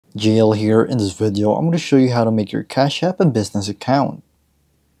JL here. In this video, I'm going to show you how to make your Cash App a business account.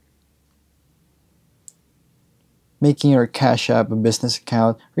 Making your Cash App a business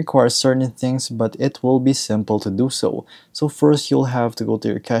account requires certain things, but it will be simple to do so. So first, you'll have to go to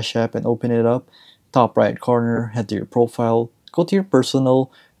your Cash App and open it up. Top right corner, head to your profile, go to your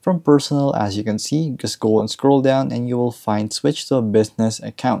personal. From personal, as you can see, just go and scroll down and you will find switch to a business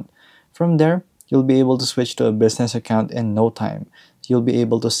account. From there, you'll be able to switch to a business account in no time. You'll be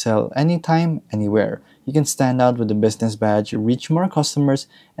able to sell anytime, anywhere. You can stand out with the business badge, reach more customers,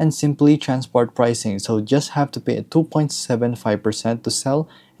 and simply transport pricing. So just have to pay a 2.75% to sell,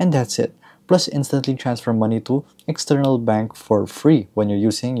 and that's it. Plus instantly transfer money to external bank for free when you're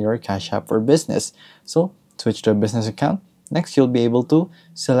using your Cash App for business. So switch to a business account. Next, you'll be able to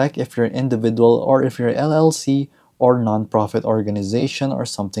select if you're an individual or if you're LLC or non-profit organization or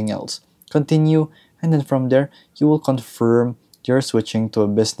something else. Continue, and then from there, you will confirm you're switching to a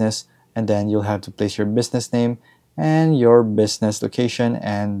business, and then you'll have to place your business name and your business location,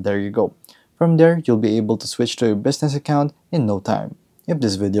 and there you go. From there, you'll be able to switch to your business account in no time. If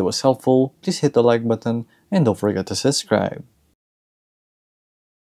this video was helpful, please hit the like button and don't forget to subscribe.